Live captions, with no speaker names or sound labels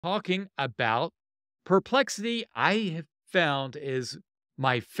talking about Perplexity. I have found is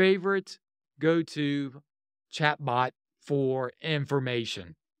my favorite go-to chatbot for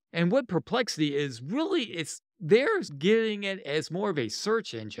information. And what Perplexity is really, it's they're getting it as more of a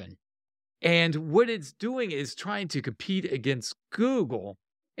search engine. And what it's doing is trying to compete against Google.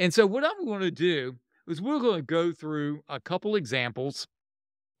 And so what I'm going to do is we're going to go through a couple examples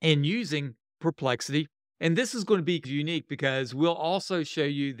in using Perplexity. And this is going to be unique because we'll also show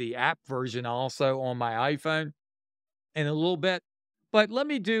you the app version also on my iPhone in a little bit. But let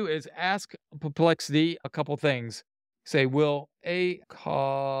me do is ask Perplexity a couple things. Say, will A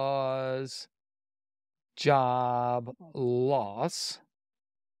cause job loss?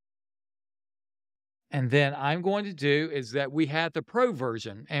 And then I'm going to do is that we have the pro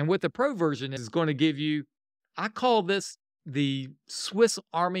version. And what the pro version is going to give you, I call this the Swiss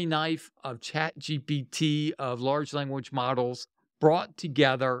Army knife of Chat GPT, of large language models brought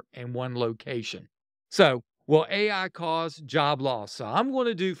together in one location. So will AI cause job loss? So I'm going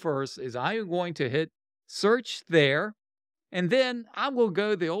to do first is I'm going to hit search there. And then I will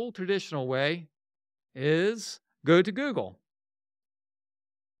go the old traditional way is go to Google.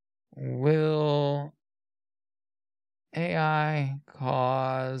 Will AI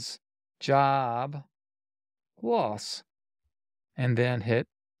cause job loss? And then hit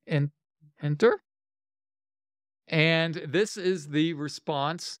enter. And this is the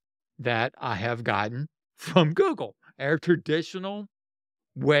response that I have gotten from Google. Our traditional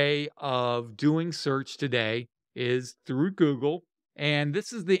way of doing search today is through Google. And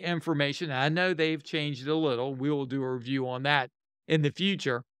this is the information. I know they've changed it a little. We will do a review on that in the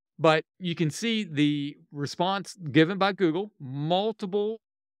future. But you can see the response given by Google, multiple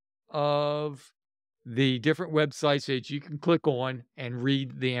of the different websites that you can click on and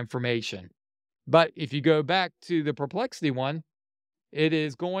read the information. But if you go back to the Perplexity one, it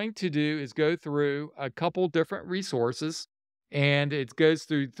is going to do is go through a couple different resources and it goes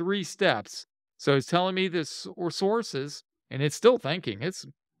through 3 steps. So it's telling me this or sources and it's still thinking. It's a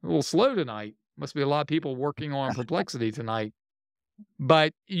little slow tonight. Must be a lot of people working on Perplexity tonight.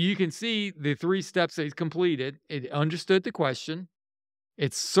 But you can see the 3 steps that it's completed. It understood the question.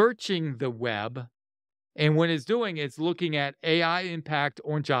 It's searching the web. And when it's doing, it's looking at AI impact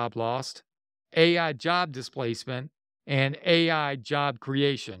on job loss, AI job displacement, and AI job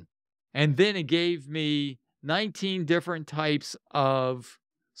creation. And then it gave me 19 different types of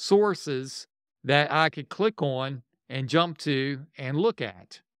sources that I could click on and jump to and look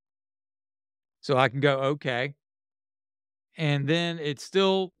at. So I can go, okay. And then it's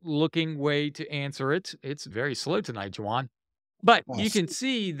still looking way to answer it. It's very slow tonight, Juan. But you Yes. can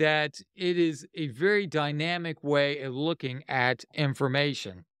see that it is a very dynamic way of looking at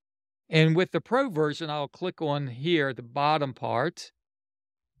information. And with the pro version, I'll click on here, the bottom part.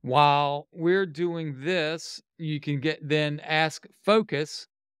 While we're doing this, you can get then ask focus.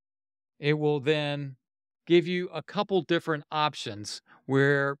 It will then give you a couple different options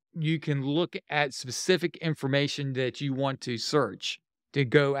where you can look at specific information that you want to search to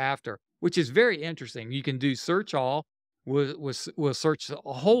go after, which is very interesting. You can do search all, will search the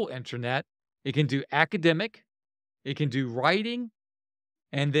whole internet. It can do academic, it can do writing,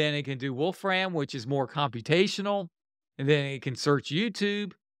 and then it can do Wolfram, which is more computational, and then it can search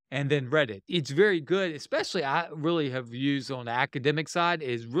YouTube and then Reddit. It's very good, especially I really have used on the academic side,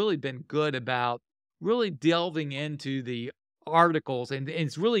 it's really been good about really delving into the articles and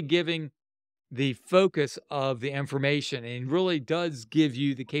it's really giving the focus of the information and really does give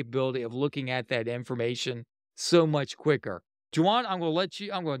you the capability of looking at that information so much quicker. Juwan, I'm going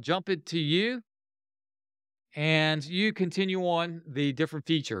to jump it to you and you continue on the different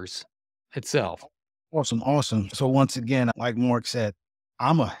features itself. Awesome. Awesome. So once again, like Mark said,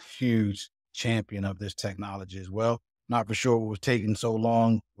 I'm a huge champion of this technology as well. Not for sure what was taking so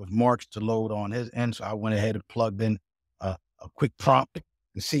long with Mark's to load on his end. So I went ahead and plugged in a quick prompt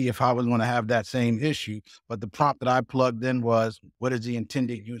to see if I was going to have that same issue. But the prompt that I plugged in was, what is the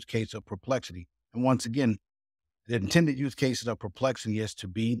intended use case of Perplexity? And once again, the intended use cases of Perplexity is to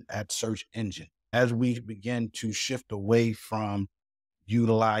be at search engine. As we begin to shift away from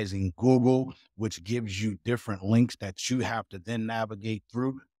utilizing Google, which gives you different links that you have to then navigate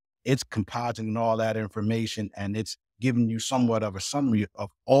through, it's compositing all that information and it's giving you somewhat of a summary of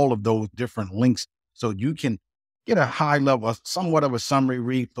all of those different links. So you can get a high level, somewhat of a summary,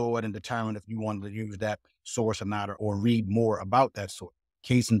 read through it and determine if you wanted to use that source or not, or read more about that source.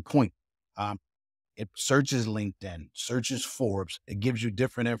 Case in point, um, it searches LinkedIn, searches Forbes. It gives you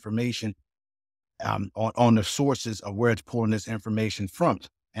different information on the sources of where it's pulling this information from.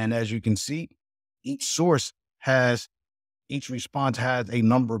 And as you can see, each source has each response has a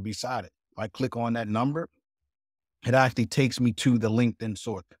number beside it. If I click on that number, it actually takes me to the LinkedIn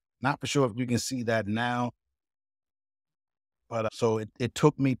source. Not for sure if you can see that now, but so it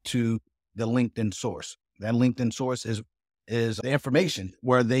took me to the LinkedIn source. That LinkedIn source is the information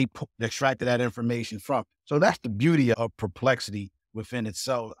where they extracted that information from. So that's the beauty of Perplexity within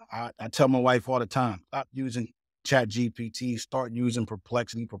itself. I tell my wife all the time, stop using Chat GPT, start using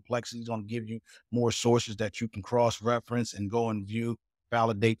Perplexity. Perplexity is going to give you more sources that you can cross reference and go and view,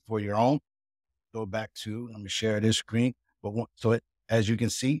 validate for your own. Go back to, let me share this screen. As you can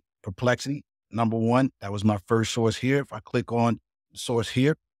see, Perplexity, number one, that was my first source here. If I click on the source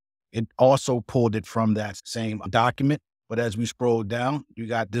here, it also pulled it from that same document. But as we scroll down, you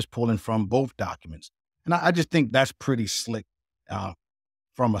got this pulling from both documents. And I just think that's pretty slick uh,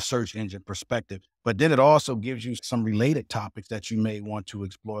 from a search engine perspective. But then it also gives you some related topics that you may want to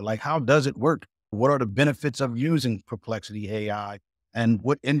explore, like how does it work? What are the benefits of using Perplexity AI? And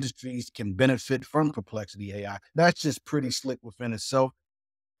what industries can benefit from Perplexity AI? That's just pretty slick within itself.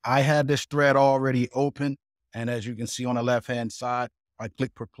 I had this thread already open. And as you can see on the left-hand side, I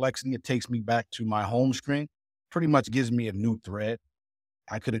click Perplexity. It takes me back to my home screen, pretty much gives me a new thread.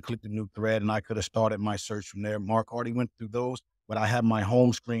 I could have clicked a new thread and I could have started my search from there. Mark already went through those, but I have my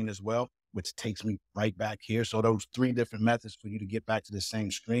home screen as well, which takes me right back here. So those three different methods for you to get back to the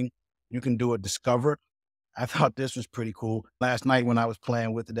same screen. You can do a discover. I thought this was pretty cool. Last night when I was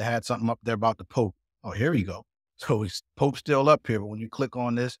playing with it, they had something up there about the Pope. Oh, here we go. So Pope's still up here, but when you click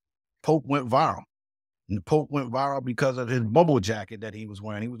on this, Pope went viral. And the Pope went viral because of his bubble jacket that he was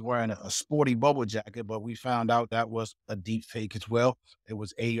wearing. He was wearing a sporty bubble jacket, but we found out that was a deep fake as well. It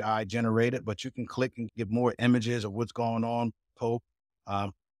was AI generated, but you can click and get more images of what's going on, Pope.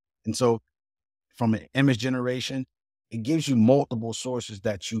 Um, and so from an image generation, it gives you multiple sources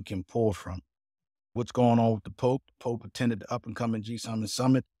that you can pull from. What's going on with the Pope? The Pope attended the up and coming G7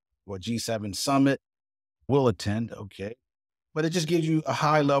 summit or G7 summit, will attend. Okay. But it just gives you a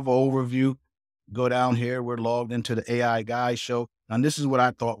high level overview. Go down here, we're logged into the AI Guy show. And this is what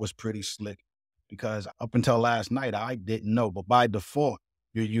I thought was pretty slick because up until last night, I didn't know. But by default,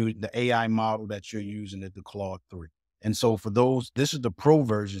 you're using the AI model that you're using is the Claude 3. And so for those, this is the pro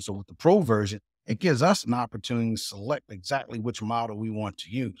version. So with the pro version, it gives us an opportunity to select exactly which model we want to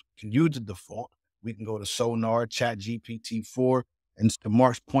use. We can use the default. We can go to Sonar, Chat GPT-4. And to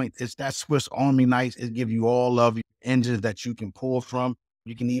Mark's point, it's that Swiss Army knife. It gives you all of your engines that you can pull from.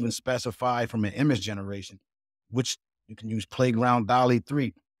 You can even specify from an image generation, which you can use Playground Dolly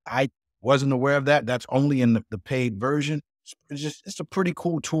 3. I wasn't aware of that. That's only in the paid version. It's a pretty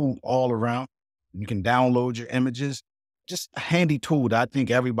cool tool all around. You can download your images. Just a handy tool that I think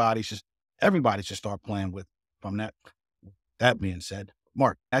everybody should start playing with from that. That being said,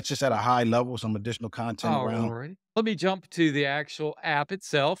 Mark, that's just at a high level, some additional content around. Alrighty. Let me jump to the actual app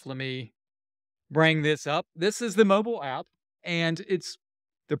itself. Let me bring this up. This is the mobile app, and it's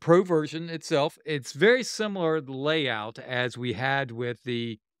the pro version itself. It's very similar layout as we had with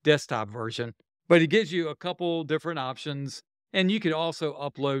the desktop version, but it gives you a couple different options. And you could also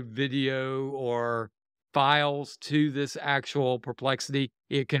upload video or files to this actual Perplexity.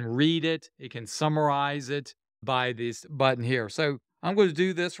 It can read it, it can summarize it by this button here. So I'm going to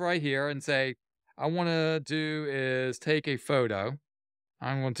do this right here and say, I want to do is take a photo.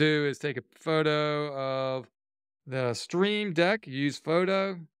 I'm going to do is take a photo of the Stream Deck, use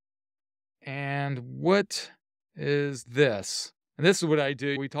photo. And what is this? And this is what I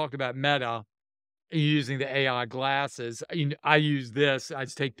do. We talked about Meta using the AI glasses. I use this. I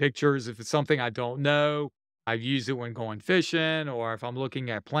just take pictures. If it's something I don't know, I've used it when going fishing, or if I'm looking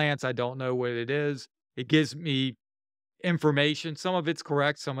at plants, I don't know what it is. It gives me information. Some of it's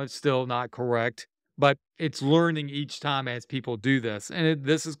correct, some of it's still not correct, but it's learning each time as people do this. And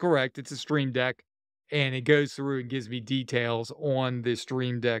this is correct. It's a Stream Deck, and it goes through and gives me details on the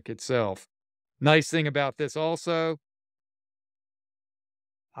Stream Deck itself. Nice thing about this also,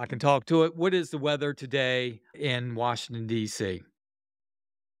 I can talk to it. What is the weather today in Washington, D.C.?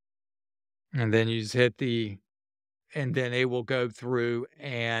 And then you just hit and then it will go through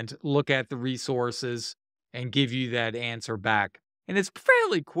and look at the resources and give you that answer back. And it's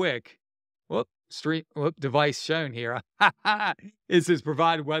fairly quick. Device shown here. It says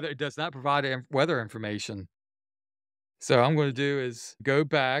provide weather. It does not provide weather information. So I'm going to do is go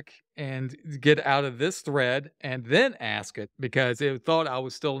back and get out of this thread and then ask it because it thought I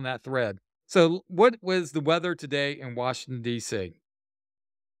was still in that thread. So what was the weather today in Washington, D.C.?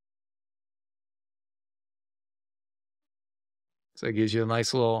 So it gives you a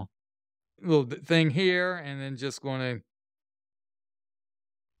nice little thing here, and then just going to,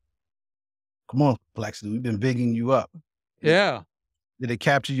 Come on, Perplexity. We've been bigging you up. Yeah. Did it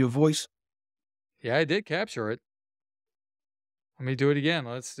capture your voice? Yeah, I did capture it. Let me do it again.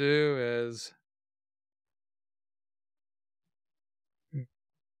 Let's do is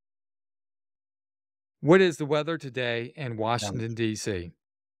what is the weather today in No. Washington, D.C.?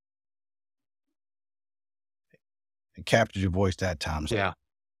 It captured your voice that time. Yeah.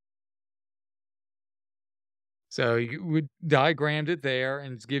 So you would diagrammed it there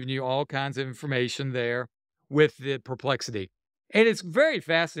and it's giving you all kinds of information there with the perplexity. And it's very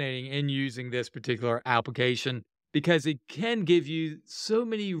fascinating in using this particular application because it can give you so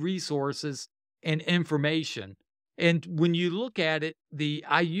many resources and information. And when you look at it,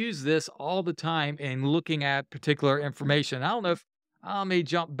 I use this all the time in looking at particular information. I don't know if I may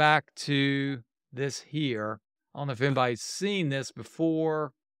jump back to this here. I don't know if anybody's seen this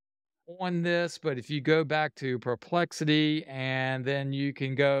before on this, but if you go back to Perplexity and then you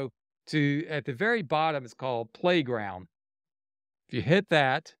can go to at the very bottom, it's called Playground. If you hit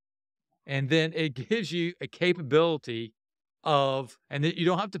that, and then it gives you a capability of, and that you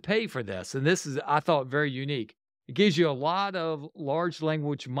don't have to pay for this. And this is, I thought, very unique. It gives you a lot of large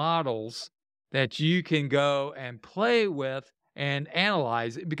language models that you can go and play with and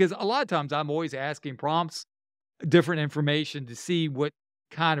analyze. Because a lot of times I'm always asking prompts different information to see what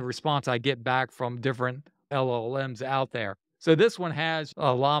kind of response I get back from different LLMs out there. So this one has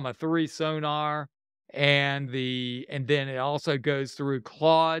a Llama 3 sonar and then it also goes through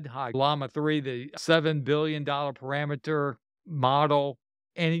Claude, Llama 3, the $7 billion parameter model.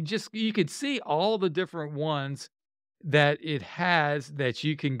 And you can see all the different ones that it has that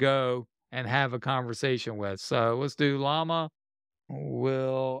you can go and have a conversation with. So let's do Llama.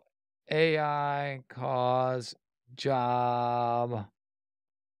 Will AI cause job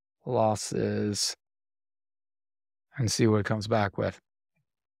losses? And see what it comes back with.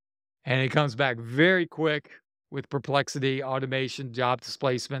 And it comes back very quick with perplexity, automation, job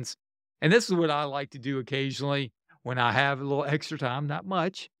displacements. And this is what I like to do occasionally when I have a little extra time, not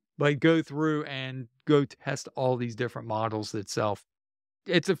much, but go through and go test all these different models itself.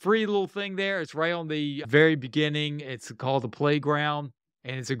 It's a free little thing there. It's right on the very beginning. It's called the Playground,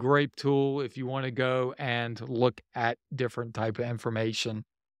 and it's a great tool if you want to go and look at different type of information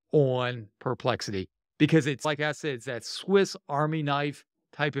on Perplexity. Because it's like I said, it's that Swiss Army knife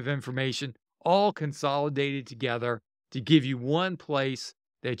type of information, all consolidated together to give you one place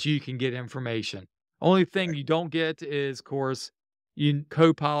that you can get information. Only thing you don't get is, of course,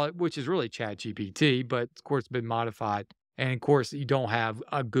 Copilot, which is really ChatGPT, but of course been modified and of course, you don't have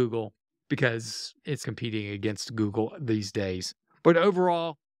a Google because it's competing against Google these days. But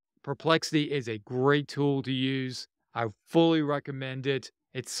overall, Perplexity is a great tool to use. I fully recommend it.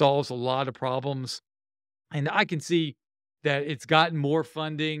 It solves a lot of problems. And I can see that it's gotten more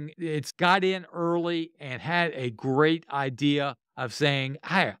funding. It's got in early and had a great idea of saying,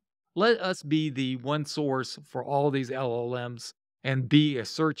 hey, let us be the one source for all these LLMs and be a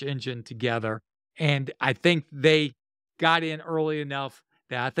search engine together. And I think they got in early enough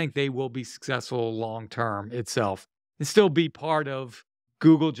that I think they will be successful long term itself and still be part of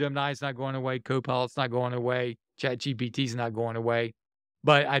Google. Gemini's not going away. Copilot's not going away. ChatGPT's not going away.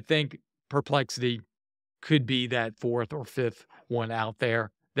 But I think Perplexity could be that 4th or 5th one out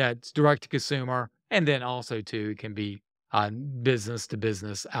there that's direct to consumer, and then also too, it can be on business to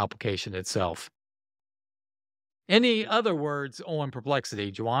business application itself. Any other words on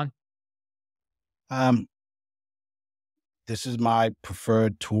Perplexity, Juwan? Um, this is my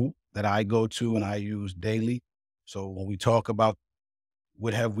preferred tool that I go to and I use daily. So when we talk about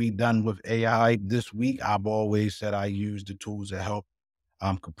what have we done with AI this week, I've always said I use the tools that help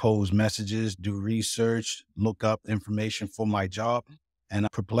compose messages, do research, look up information for my job, and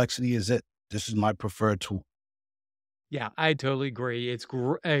Perplexity is it. This is my preferred tool. Yeah, I totally agree. It's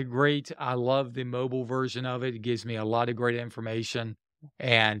great. I love the mobile version of it. It gives me a lot of great information,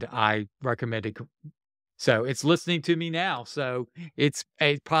 and I recommend it. So it's listening to me now. So it's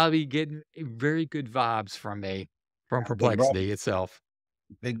probably getting very good vibes from me from Big brother, Perplexity itself.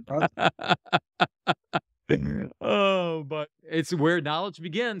 big brother. Oh, but it's where knowledge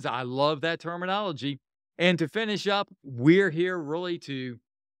begins. I love that terminology. And to finish up, we're here really to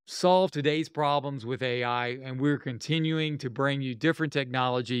solve today's problems with AI, and we're continuing to bring you different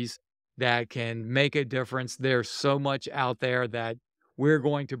technologies that can make a difference. There's so much out there that we're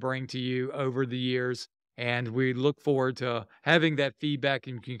going to bring to you over the years, and we look forward to having that feedback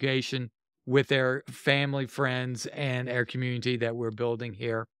and communication with our family, friends, and our community that we're building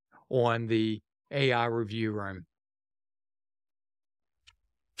here on the AI review room.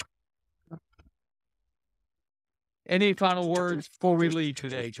 Any final words before we leave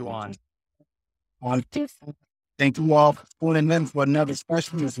today, Juwan? On Thank you all for tuning in for another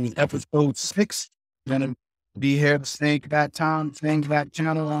special. This is episode 6. Gonna be here the same that time, same that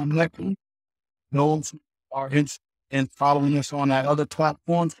channel on Netflix. Those who are interested in following us on that other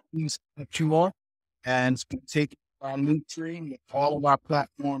platforms, please that you are. And take our link tree with all of our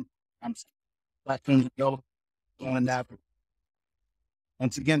platforms. Platforms available on that.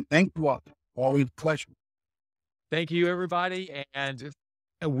 Once again, thank you all. Always a pleasure. Thank you, everybody, and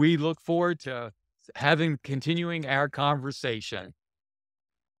we look forward to continuing our conversation.